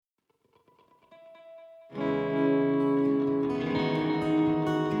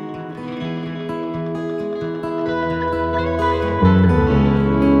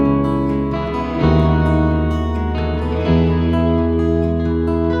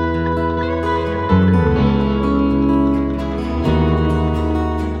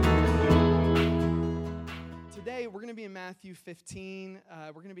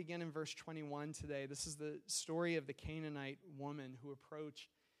in verse 21 today. This is the story of the Canaanite woman who approached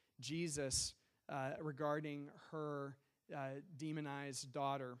Jesus regarding her demonized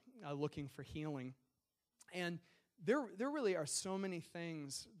daughter, looking for healing. And there really are so many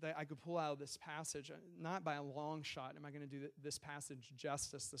things that I could pull out of this passage. Not by a long shot am I going to do this passage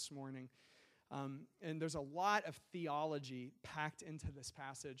justice this morning. And there's a lot of theology packed into this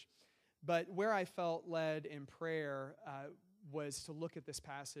passage. But where I felt led in prayer was to look at this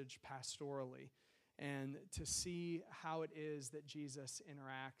passage pastorally and to see how it is that Jesus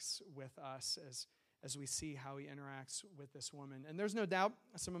interacts with us as we see how he interacts with this woman. And there's no doubt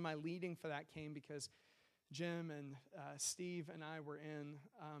some of my leading for that came because Jim and Steve and I were in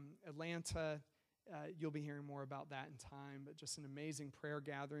Atlanta. You'll be hearing more about that in time, but just an amazing prayer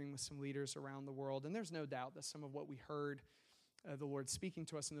gathering with some leaders around the world. And there's no doubt that some of what we heard the Lord speaking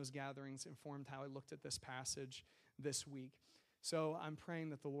to us in those gatherings informed how I looked at this passage this week. So I'm praying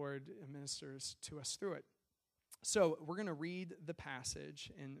that the Lord ministers to us through it. So we're going to read the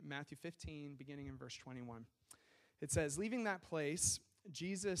passage in Matthew 15, beginning in verse 21. It says, "Leaving that place,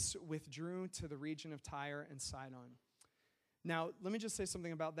 Jesus withdrew to the region of Tyre and Sidon." Now, let me just say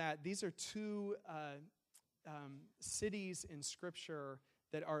something about that. These are two cities in Scripture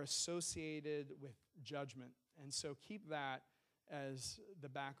that are associated with judgment. And so keep that as the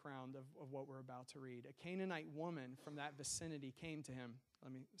background of what we're about to read. A Canaanite woman from that vicinity came to him.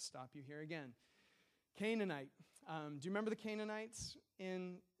 Let me stop you here again. Canaanite. Do you remember the Canaanites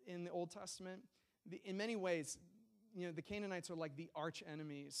in the Old Testament? In many ways, the Canaanites are like the arch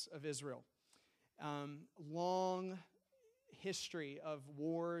enemies of Israel. Long history of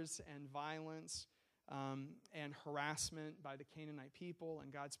wars and violence and harassment by the Canaanite people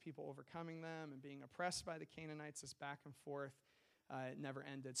and God's people overcoming them and being oppressed by the Canaanites. This back and forth it never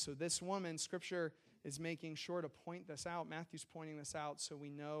ended. So this woman, Scripture is making sure to point this out. Matthew's pointing this out so we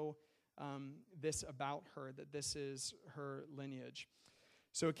know this about her, that this is her lineage.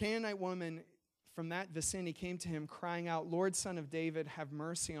 So a Canaanite woman from that vicinity came to him crying out, "Lord, Son of David, have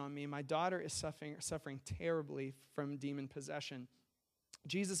mercy on me. My daughter is suffering terribly from demon possession."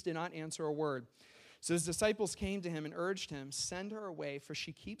 Jesus did not answer a word. So his disciples came to him and urged him, "Send her away, for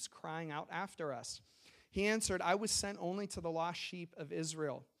she keeps crying out after us." He answered, "I was sent only to the lost sheep of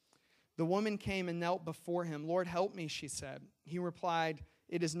Israel." The woman came and knelt before him. "Lord, help me," she said. He replied,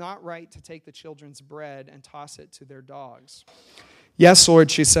 "It is not right to take the children's bread and toss it to their dogs." "Yes,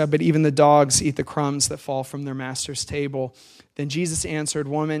 Lord," she said, "but even the dogs eat the crumbs that fall from their master's table." Then Jesus answered,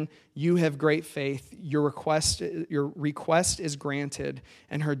 "Woman, you have great faith. Your request is granted."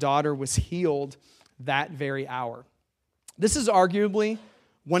 And her daughter was healed that very hour. This is arguably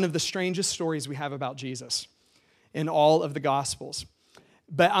one of the strangest stories we have about Jesus in all of the Gospels.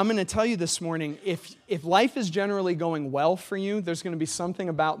 But I'm going to tell you this morning, if life is generally going well for you, there's going to be something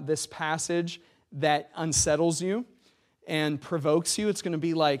about this passage that unsettles you and provokes you. It's going to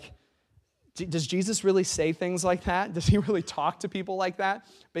be like, does Jesus really say things like that? Does he really talk to people like that?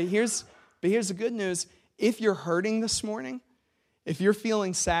 But here's the good news. If you're hurting this morning, if you're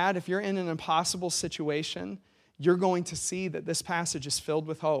feeling sad, if you're in an impossible situation, you're going to see that this passage is filled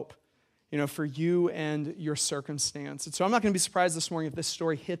with hope, for you and your circumstance. And so I'm not going to be surprised this morning if this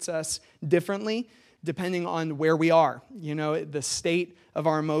story hits us differently, depending on where we are, the state of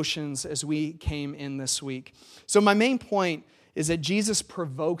our emotions as we came in this week. So my main point is that Jesus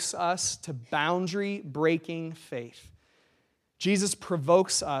provokes us to boundary-breaking faith. Jesus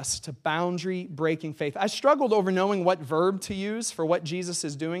provokes us to boundary-breaking faith. I struggled over knowing what verb to use for what Jesus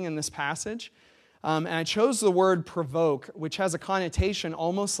is doing in this passage. And I chose the word provoke, which has a connotation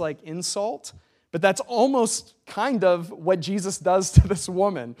almost like insult, but that's almost kind of what Jesus does to this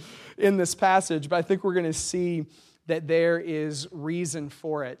woman in this passage. But I think we're going to see that there is reason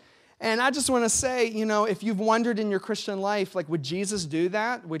for it. And I just want to say, if you've wondered in your Christian life, would Jesus do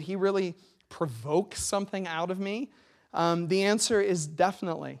that? Would he really provoke something out of me? The answer is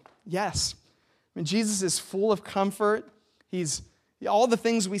definitely yes. Jesus is full of comfort. He's all the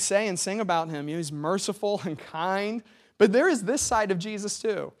things we say and sing about him. He's merciful and kind. But there is this side of Jesus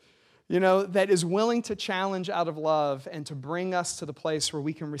too, that is willing to challenge out of love and to bring us to the place where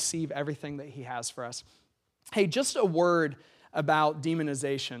we can receive everything that he has for us. Hey, just a word about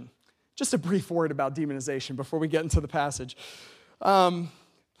demonization. Just a brief word about demonization before we get into the passage.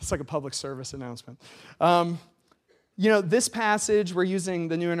 It's like a public service announcement. This passage, we're using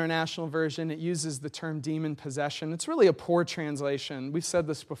the New International Version. It uses the term demon possession. It's really a poor translation. We've said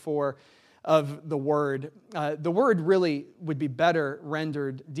this before of the word. The word really would be better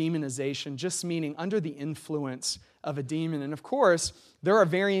rendered demonization, just meaning under the influence of a demon. And of course, there are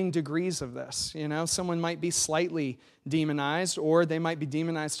varying degrees of this. Someone might be slightly demonized, or they might be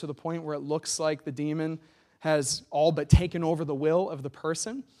demonized to the point where it looks like the demon has all but taken over the will of the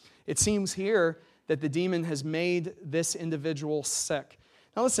person. It seems here that the demon has made this individual sick.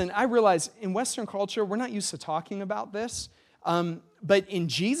 Now listen, I realize in Western culture, we're not used to talking about this, but in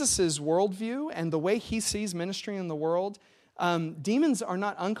Jesus' worldview and the way he sees ministry in the world, demons are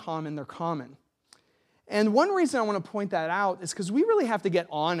not uncommon, they're common. And one reason I want to point that out is because we really have to get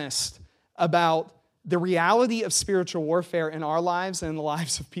honest about the reality of spiritual warfare in our lives and in the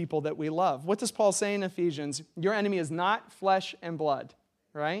lives of people that we love. What does Paul say in Ephesians? Your enemy is not flesh and blood,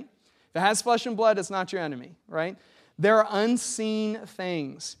 right? If it has flesh and blood, it's not your enemy, right? There are unseen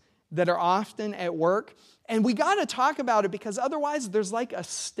things that are often at work, and we got to talk about it because otherwise there's like a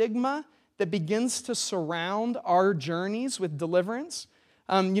stigma that begins to surround our journeys with deliverance.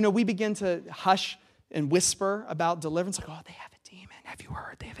 We begin to hush and whisper about deliverance, like, oh, they have a demon. Have you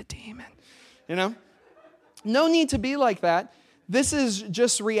heard? They have a demon. No need to be like that. This is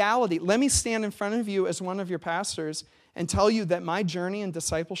just reality. Let me stand in front of you as one of your pastors and tell you that my journey in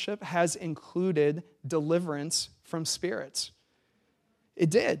discipleship has included deliverance from spirits. It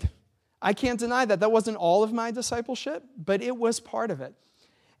did. I can't deny that. That wasn't all of my discipleship, but it was part of it.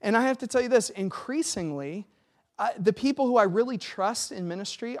 And I have to tell you this, increasingly, the people who I really trust in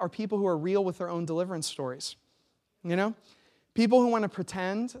ministry are people who are real with their own deliverance stories. People who want to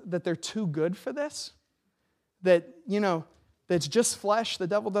pretend that they're too good for this, that it's just flesh, the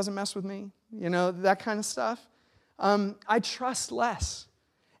devil doesn't mess with me, that kind of stuff. I trust less.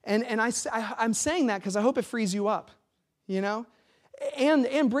 And I'm saying that because I hope it frees you up,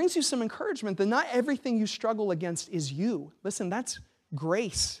 and brings you some encouragement that not everything you struggle against is you. Listen, that's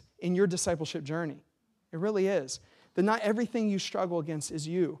grace in your discipleship journey. It really is. That not everything you struggle against is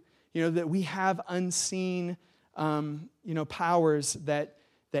you. That we have unseen powers that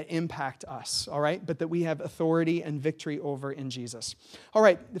impact us, all right? But that we have authority and victory over in Jesus. All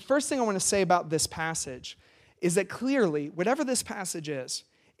right, the first thing I want to say about this passage is that clearly, whatever this passage is,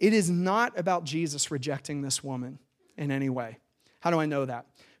 it is not about Jesus rejecting this woman in any way. How do I know that?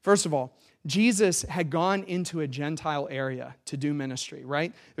 First of all, Jesus had gone into a Gentile area to do ministry,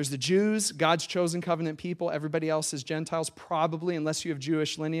 right? There's the Jews, God's chosen covenant people. Everybody else is Gentiles, probably, unless you have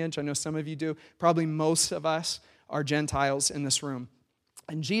Jewish lineage. I know some of you do. Probably most of us are Gentiles in this room.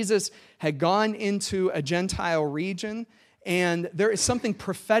 And Jesus had gone into a Gentile region, and there is something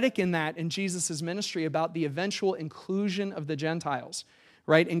prophetic in that in Jesus' ministry about the eventual inclusion of the Gentiles,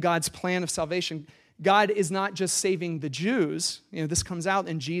 right? In God's plan of salvation. God is not just saving the Jews. This comes out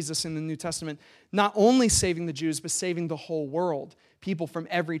in Jesus in the New Testament. Not only saving the Jews, but saving the whole world. People from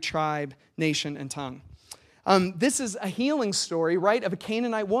every tribe, nation, and tongue. This is a healing story, right, of a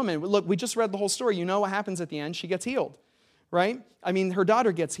Canaanite woman. Look, we just read the whole story. You know what happens at the end. She gets healed, right? Her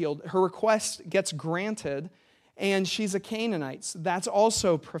daughter gets healed. Her request gets granted, and she's a Canaanite. So that's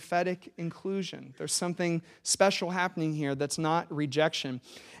also prophetic inclusion. There's something special happening here that's not rejection.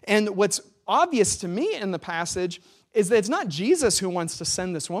 And what's obvious to me in the passage is that it's not Jesus who wants to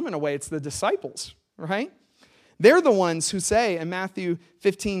send this woman away, it's the disciples, right? They're the ones who say in Matthew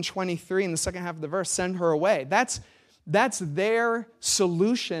 15:23 in the second half of the verse, send her away. That's their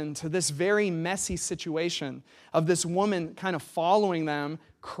solution to this very messy situation of this woman kind of following them,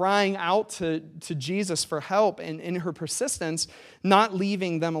 crying out to Jesus for help, and in her persistence, not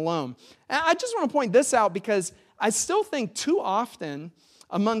leaving them alone. And I just want to point this out because I still think too often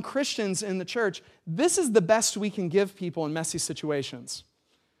among Christians in the church, this is the best we can give people in messy situations,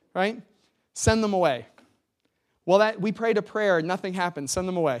 right? Send them away. Well, we prayed a prayer, nothing happened, send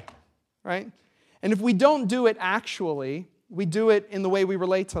them away, right? And if we don't do it actually, we do it in the way we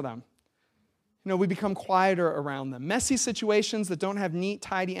relate to them. We become quieter around them. Messy situations that don't have neat,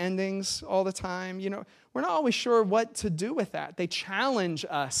 tidy endings all the time, we're not always sure what to do with that. They challenge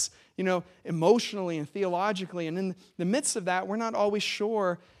us, emotionally and theologically. And in the midst of that, we're not always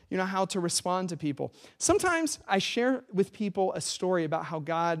sure, how to respond to people. Sometimes I share with people a story about how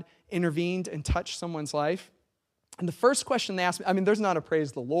God intervened and touched someone's life. And the first question they ask me, there's not a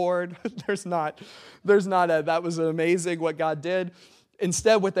praise the Lord. there's not a, that was amazing what God did.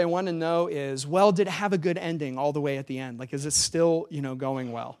 Instead, what they want to know is, well, did it have a good ending all the way at the end? Like, is it still,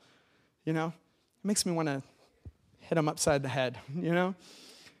 going well? It makes me want to hit them upside the head,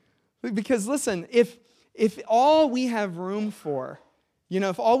 Because listen, if all we have room for,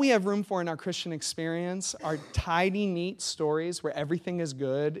 if all we have room for in our Christian experience are tidy, neat stories where everything is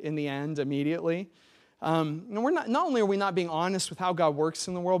good in the end immediately, we're not only are we not being honest with how God works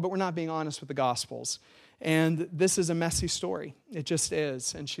in the world, but we're not being honest with the Gospels. And this is a messy story. It just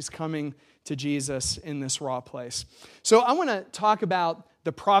is. And she's coming to Jesus in this raw place. So I want to talk about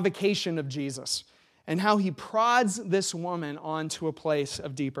the provocation of Jesus and how he prods this woman onto a place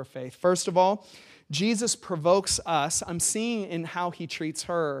of deeper faith. First of all, Jesus provokes us. I'm seeing in how he treats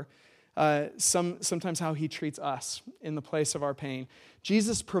her, sometimes how he treats us in the place of our pain.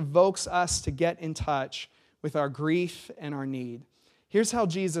 Jesus provokes us to get in touch with our grief and our need. Here's how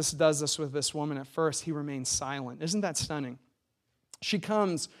Jesus does this with this woman. At first, he remains silent. Isn't that stunning? She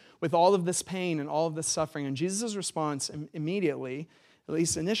comes with all of this pain and all of this suffering, and Jesus' response immediately, at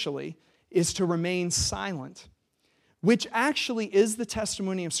least initially, is to remain silent, which actually is the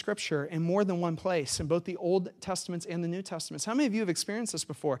testimony of Scripture in more than one place, in both the Old Testaments and the New Testaments. How many of you have experienced this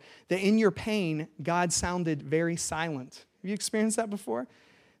before? That in your pain, God sounded very silent. Have you experienced that before?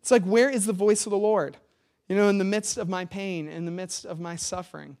 It's like, where is the voice of the Lord? In the midst of my pain, in the midst of my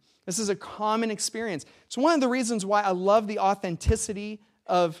suffering. This is a common experience. It's one of the reasons why I love the authenticity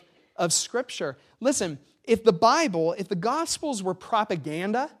of Scripture. Listen, if the Gospels were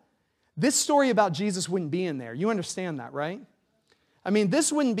propaganda, this story about Jesus wouldn't be in there. You understand that, right? I mean,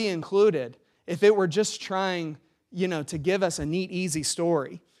 this wouldn't be included if it were just trying, to give us a neat, easy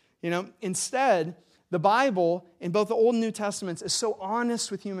story. Instead, the Bible, in both the Old and New Testaments, is so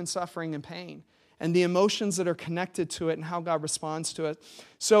honest with human suffering and pain, and the emotions that are connected to it and how God responds to it.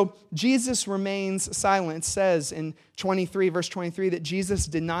 So Jesus remains silent. It says in verse 23, that Jesus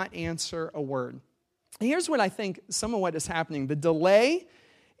did not answer a word. And here's what I think some of what is happening. The delay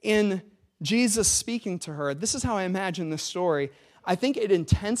in Jesus speaking to her, this is how I imagine this story. I think it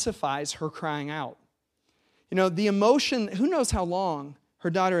intensifies her crying out. The emotion, who knows how long her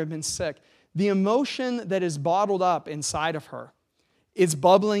daughter had been sick, the emotion that is bottled up inside of her is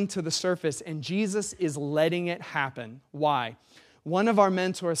bubbling to the surface, and Jesus is letting it happen. Why? One of our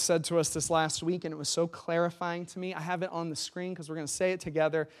mentors said to us this last week, and it was so clarifying to me. I have it on the screen because we're going to say it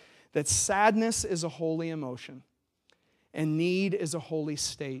together, that sadness is a holy emotion, and need is a holy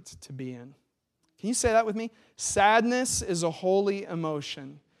state to be in. Can you say that with me? Sadness is a holy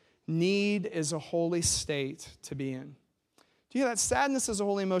emotion. Need is a holy state to be in. Do you hear that? Sadness is a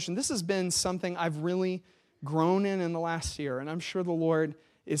holy emotion. This has been something I've really grown in the last year, and I'm sure the Lord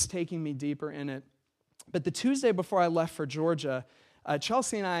is taking me deeper in it. But the Tuesday before I left for Georgia,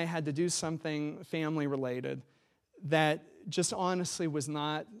 Chelsea and I had to do something family-related that just honestly was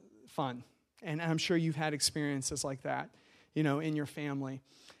not fun. And I'm sure you've had experiences like that, in your family.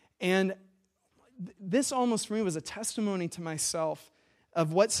 And this almost for me was a testimony to myself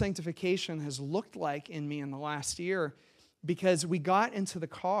of what sanctification has looked like in me in the last year, because we got into the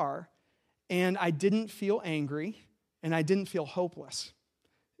car and I didn't feel angry, and I didn't feel hopeless.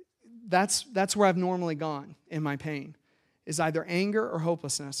 That's where I've normally gone in my pain, is either anger or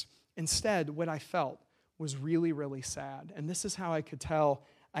hopelessness. Instead, what I felt was really, really sad. And this is how I could tell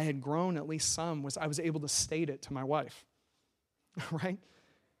I had grown at least some, was I was able to state it to my wife, right?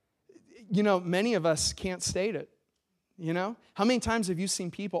 Many of us can't state it, How many times have you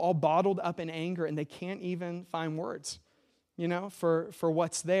seen people all bottled up in anger and they can't even find words? For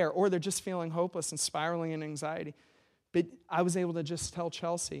what's there, or they're just feeling hopeless and spiraling in anxiety. But I was able to just tell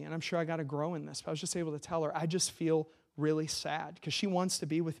Chelsea, and I'm sure I got to grow in this, but I was just able to tell her, I just feel really sad, because she wants to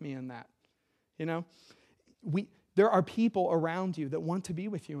be with me in that. There are people around you that want to be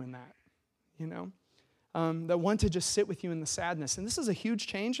with you in that, that want to just sit with you in the sadness. And this is a huge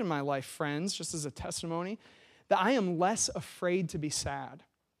change in my life, friends, just as a testimony, that I am less afraid to be sad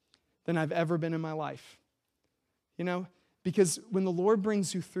than I've ever been in my life. Because when the Lord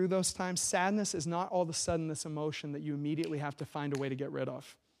brings you through those times, sadness is not all of a sudden this emotion that you immediately have to find a way to get rid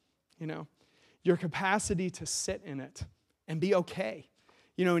of. Your capacity to sit in it and be okay,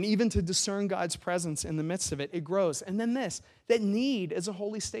 and even to discern God's presence in the midst of it, it grows. And then that need is a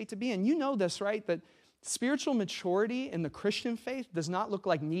holy state to be in. You know this, right? That spiritual maturity in the Christian faith does not look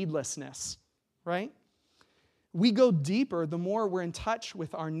like needlessness, right? We go deeper the more we're in touch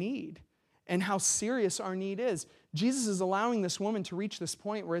with our need and how serious our need is. Jesus is allowing this woman to reach this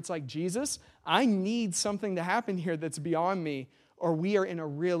point where it's like, Jesus, I need something to happen here that's beyond me, or we are in a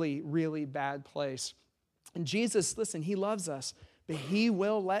really, really bad place. And Jesus, listen, he loves us, but he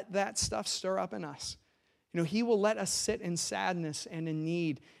will let that stuff stir up in us. He will let us sit in sadness and in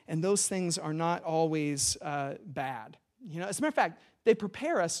need, and those things are not always bad. As a matter of fact, they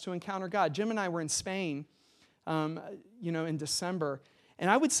prepare us to encounter God. Jim and I were in Spain, in December, and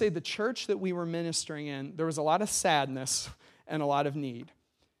I would say the church that we were ministering in, there was a lot of sadness and a lot of need.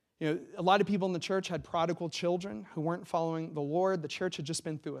 A lot of people in the church had prodigal children who weren't following the Lord. The church had just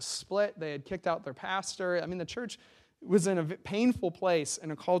been through a split. They had kicked out their pastor. I mean, the church was in a painful place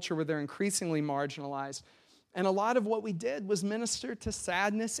in a culture where they're increasingly marginalized. And a lot of what we did was minister to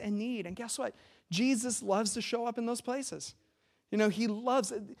sadness and need. And guess what? Jesus loves to show up in those places. He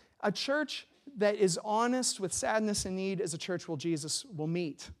loves it. A church that is honest with sadness and need is a church where Jesus will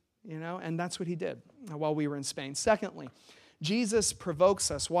meet, and that's what he did while we were in Spain. Secondly, Jesus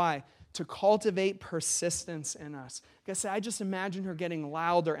provokes us. Why? To cultivate persistence in us. Like I said, I just imagine her getting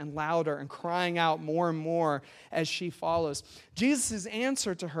louder and louder and crying out more and more as she follows. Jesus'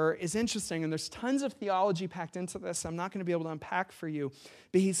 answer to her is interesting, and there's tons of theology packed into this I'm not going to be able to unpack for you.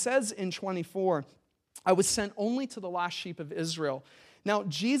 But he says in 24, I was sent only to the lost sheep of Israel. Now,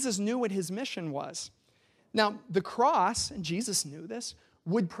 Jesus knew what his mission was. Now, the cross, and Jesus knew this,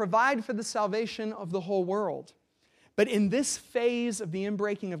 would provide for the salvation of the whole world. But in this phase of the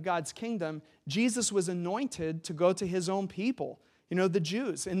inbreaking of God's kingdom, Jesus was anointed to go to his own people, the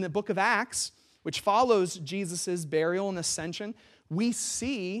Jews. In the book of Acts, which follows Jesus' burial and ascension, we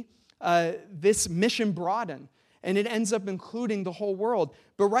see this mission broaden, and it ends up including the whole world.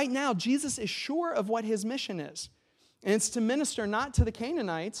 But right now, Jesus is sure of what his mission is. And it's to minister not to the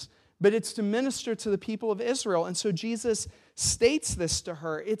Canaanites, but it's to minister to the people of Israel. And so Jesus states this to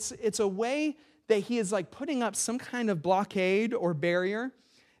her. It's a way that he is like putting up some kind of blockade or barrier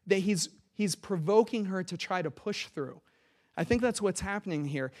that he's provoking her to try to push through. I think that's what's happening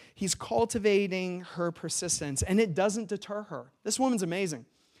here. He's cultivating her persistence, and it doesn't deter her. This woman's amazing.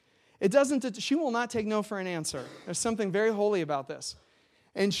 She will not take no for an answer. There's something very holy about this.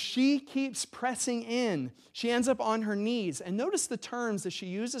 And she keeps pressing in. She ends up on her knees. And notice the terms that she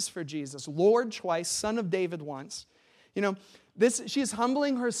uses for Jesus. Lord twice, Son of David once. She is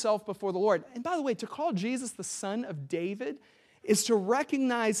humbling herself before the Lord. And by the way, to call Jesus the Son of David is to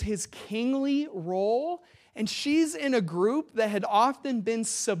recognize his kingly role. And she's in a group that had often been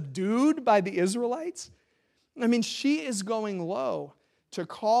subdued by the Israelites. She is going low to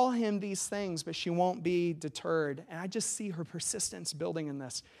call him these things, but she won't be deterred. And I just see her persistence building in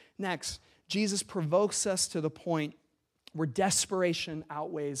this. Next, Jesus provokes us to the point where desperation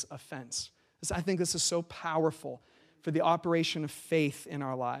outweighs offense. I think this is so powerful for the operation of faith in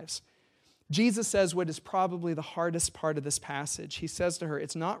our lives. Jesus says what is probably the hardest part of this passage. He says to her,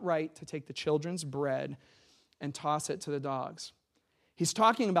 it's not right to take the children's bread and toss it to the dogs. He's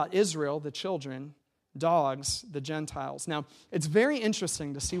talking about Israel, the children, dogs, the Gentiles. Now, it's very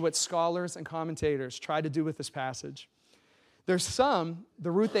interesting to see what scholars and commentators try to do with this passage. There's some,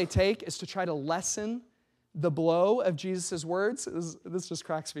 the route they take is to try to lessen the blow of Jesus' words. This just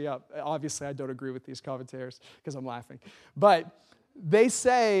cracks me up. Obviously, I don't agree with these commentators because I'm laughing. But they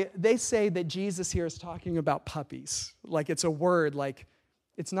say that Jesus here is talking about puppies. Like it's a word, like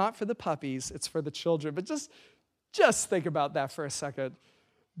it's not for the puppies, it's for the children. But just think about that for a second.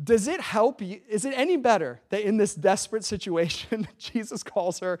 Does it help you? Is it any better that in this desperate situation, Jesus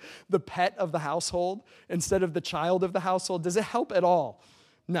calls her the pet of the household instead of the child of the household? Does it help at all?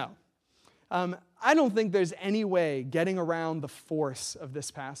 No. I don't think there's any way getting around the force of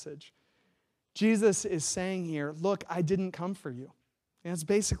this passage. Jesus is saying here, look, I didn't come for you. And that's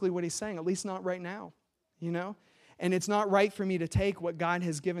basically what he's saying, at least not right now, And it's not right for me to take what God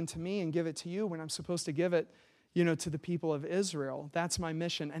has given to me and give it to you when I'm supposed to give it to the people of Israel. That's my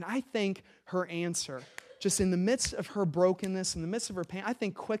mission. And I think her answer, just in the midst of her brokenness, in the midst of her pain, I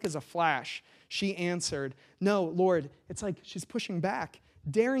think quick as a flash, she answered, no, Lord, it's like she's pushing back,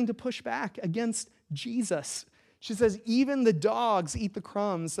 daring to push back against Jesus. She says, even the dogs eat the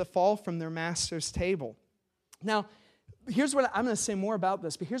crumbs that fall from their master's table. Now, here's what I'm going to say more about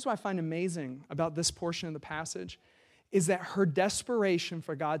this, but here's what I find amazing about this portion of the passage, is that her desperation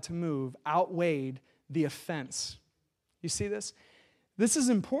for God to move outweighed the offense. You see this? This is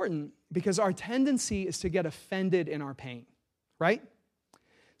important because our tendency is to get offended in our pain, right?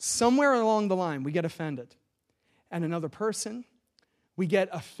 Somewhere along the line, we get offended at another person. We get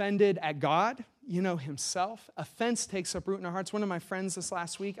offended at God, himself. Offense takes up root in our hearts. One of my friends this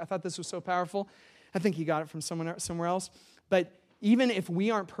last week, I thought this was so powerful. I think he got it from somewhere else. But even if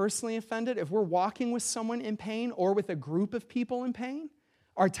we aren't personally offended, if we're walking with someone in pain or with a group of people in pain,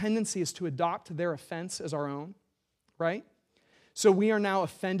 our tendency is to adopt their offense as our own, right? So we are now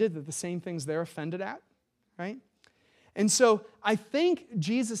offended at the same things they're offended at, right? And so I think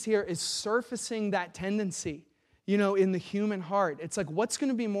Jesus here is surfacing that tendency, in the human heart. It's like, what's going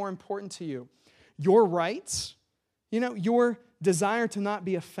to be more important to you? Your rights? Your desire to not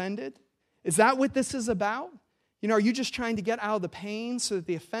be offended? Is that what this is about? Are you just trying to get out of the pain so that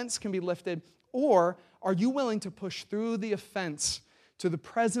the offense can be lifted? Or are you willing to push through the offense to the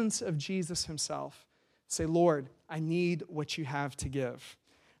presence of Jesus himself? Say, Lord, I need what you have to give.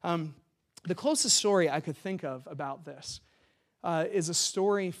 The closest story I could think of about this is a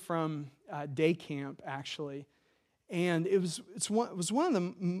story from day camp, actually. And it was one of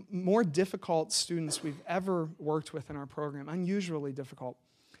the more difficult students we've ever worked with in our program, unusually difficult.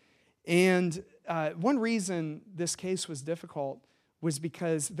 And one reason this case was difficult was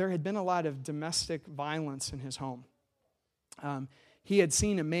because there had been a lot of domestic violence in his home. He had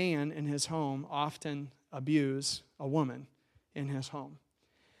seen a man in his home often abuse a woman in his home.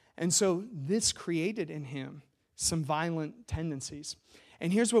 And so this created in him some violent tendencies.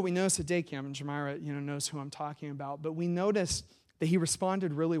 And here's what we noticed at day camp, and Jamira, knows who I'm talking about, but we noticed that he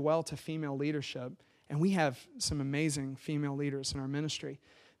responded really well to female leadership, and we have some amazing female leaders in our ministry,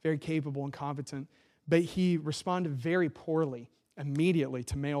 very capable and competent, but he responded very poorly immediately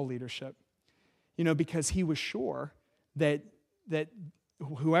to male leadership, because he was sure that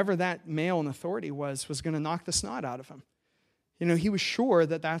whoever that male in authority was going to knock the snot out of him. He was sure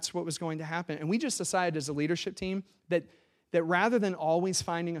that that's what was going to happen. And we just decided as a leadership team that rather than always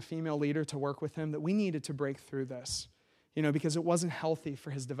finding a female leader to work with him, that we needed to break through this, because it wasn't healthy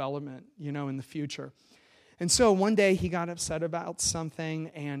for his development, in the future. And so one day he got upset about something,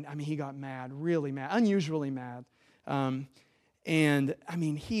 and he got mad, really mad, unusually mad.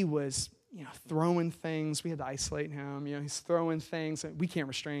 He was, throwing things. We had to isolate him. He's throwing things. We can't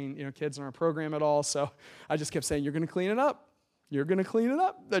restrain, kids in our program at all. So I just kept saying, "You're going to clean it up. You're going to clean it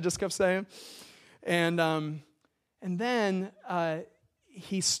up." I just kept saying. And then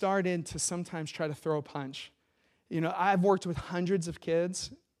he started to sometimes try to throw a punch. I've worked with hundreds of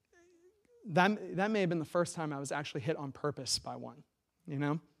kids. That may have been the first time I was actually hit on purpose by one,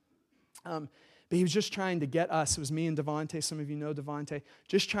 But he was just trying to get us. It was me and Devontae. Some of you know Devontae.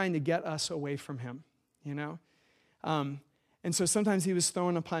 Just trying to get us away from him, And so sometimes he was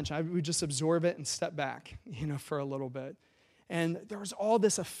throwing a punch. I would just absorb it and step back, for a little bit. And there was all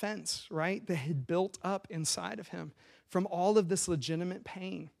this offense, right, that had built up inside of him from all of this legitimate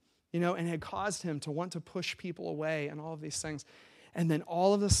pain, and had caused him to want to push people away and all of these things. And then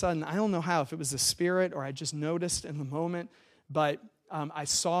all of a sudden, I don't know how, if it was the Spirit or I just noticed in the moment, but I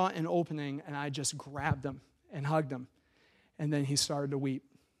saw an opening and I just grabbed him and hugged him. And then he started to weep,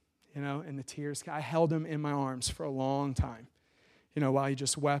 and the tears. I held him in my arms for a long time, while he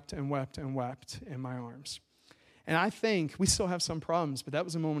just wept and wept and wept in my arms. And I think we still have some problems, but that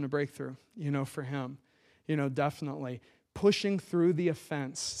was a moment of breakthrough, for him, definitely. Pushing through the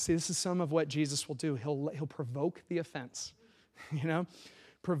offense. See, this is some of what Jesus will do. He'll provoke the offense,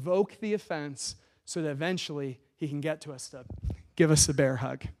 provoke the offense so that eventually he can get to us to give us a bear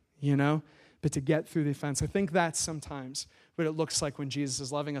hug, but to get through the offense. I think that's sometimes what it looks like when Jesus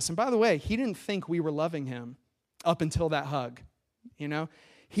is loving us. And by the way, he didn't think we were loving him up until that hug,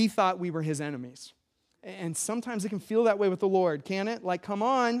 He thought we were his enemies. And sometimes it can feel that way with the Lord, can it? Like, come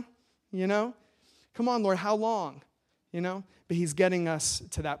on, Come on, Lord, how long? But he's getting us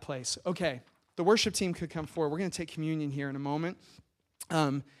to that place. Okay, the worship team could come forward. We're going to take communion here in a moment.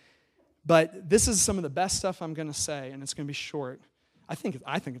 But this is some of the best stuff I'm going to say, and it's going to be short. I think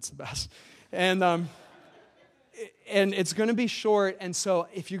it's the best. And it's going to be short. And so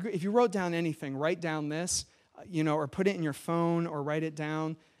if you wrote down anything, write down this, or put it in your phone or write it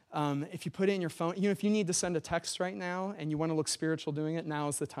down. If you put it in your phone, if you need to send a text right now and you want to look spiritual doing it, now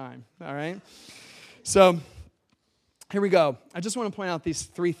is the time, all right? So here we go. I just want to point out these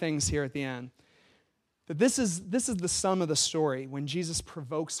three things here at the end. That this is the sum of the story when Jesus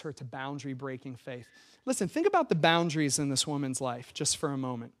provokes her to boundary-breaking faith. Listen, think about the boundaries in this woman's life just for a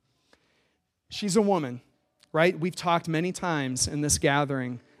moment. She's a woman, right? We've talked many times in this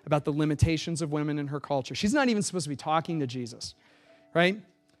gathering about the limitations of women in her culture. She's not even supposed to be talking to Jesus, right?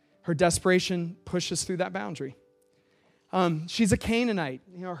 Her desperation pushes through that boundary. She's a Canaanite.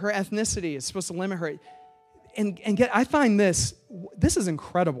 Her ethnicity is supposed to limit her. I find this is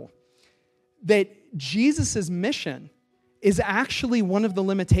incredible, that Jesus' mission is actually one of the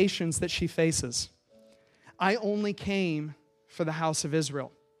limitations that she faces. I only came for the house of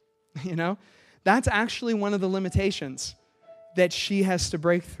Israel. That's actually one of the limitations that she has to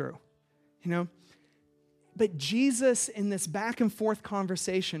break through. But Jesus, in this back and forth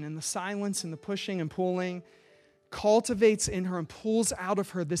conversation, in the silence and the pushing and pulling, cultivates in her and pulls out of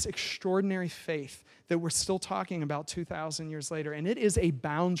her this extraordinary faith that we're still talking about 2,000 years later. And it is a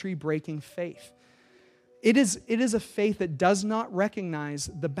boundary-breaking faith. It is a faith that does not recognize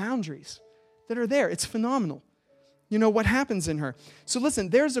the boundaries that are there. It's phenomenal. What happens in her. So listen,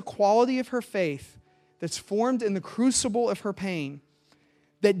 there's a quality of her faith that's formed in the crucible of her pain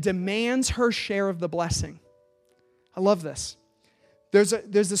that demands her share of the blessing. I love this. There's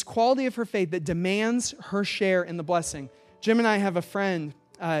this quality of her faith that demands her share in the blessing. Jim and I have a friend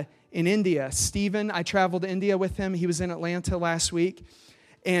in India. Stephen, I traveled to India with him. He was in Atlanta last week.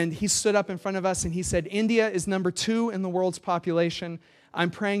 And he stood up in front of us and he said, India is number 2 in the world's population. I'm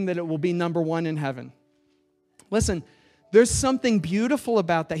praying that it will be number 1 in heaven. Listen, there's something beautiful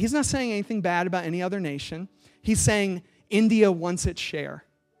about that. He's not saying anything bad about any other nation. He's saying India wants its share,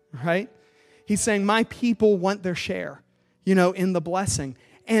 right? He's saying my people want their share, in the blessing.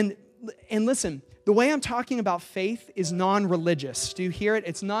 And listen, the way I'm talking about faith is non-religious. Do you hear it?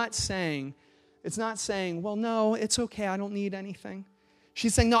 It's not saying, well, no, it's okay, I don't need anything.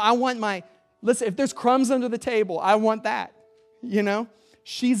 She's saying, no, I want listen, if there's crumbs under the table, I want that,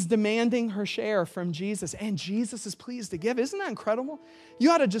 She's demanding her share from Jesus, and Jesus is pleased to give. Isn't that incredible?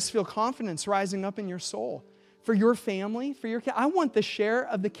 You ought to just feel confidence rising up in your soul for your family, for your kids. I want the share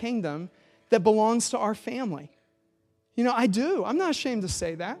of the kingdom that belongs to our family. I do. I'm not ashamed to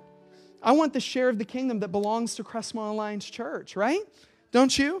say that. I want the share of the kingdom that belongs to Crestmont Alliance Church, right?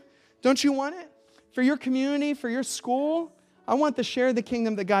 Don't you? Don't you want it? For your community, for your school? I want the share of the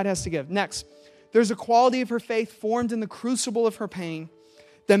kingdom that God has to give. Next, there's a quality of her faith formed in the crucible of her pain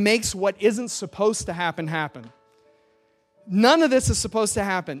that makes what isn't supposed to happen. None of this is supposed to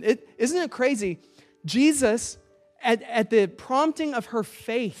happen. Isn't it crazy? Jesus, at the prompting of her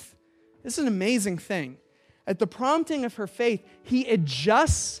faith, this is an amazing thing. At the prompting of her faith, he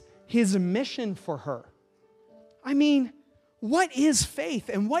adjusts his mission for her. I mean, what is faith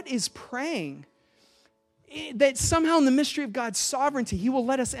and what is praying? That somehow in the mystery of God's sovereignty, he will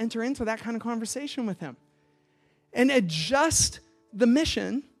let us enter into that kind of conversation with him and adjust the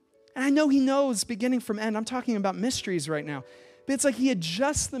mission. And I know he knows beginning from end. I'm talking about mysteries right now. But it's like he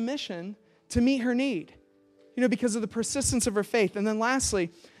adjusts the mission to meet her need, because of the persistence of her faith. And then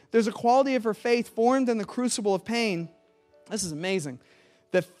lastly, there's a quality of her faith formed in the crucible of pain. This is amazing.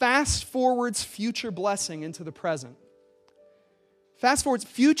 That fast forwards future blessing into the present. Fast forwards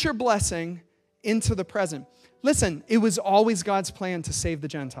future blessing into the present. Listen, it was always God's plan to save the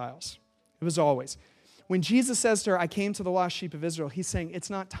Gentiles. It was always. When Jesus says to her, I came to the lost sheep of Israel, he's saying, it's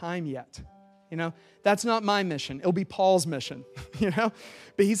not time yet. That's not my mission. It'll be Paul's mission, But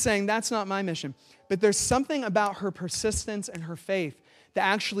he's saying, that's not my mission. But there's something about her persistence and her faith that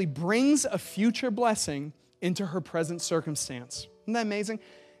actually brings a future blessing into her present circumstance. Isn't that amazing?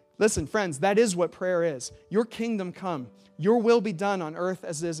 Listen, friends, that is what prayer is. Your kingdom come. Your will be done on earth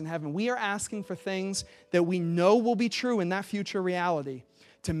as it is in heaven. We are asking for things that we know will be true in that future reality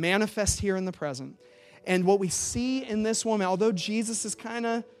to manifest here in the present. And what we see in this woman, although Jesus is kind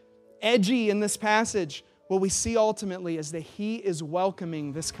of edgy in this passage, what we see ultimately is that he is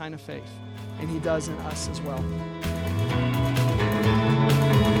welcoming this kind of faith, and he does in us as well.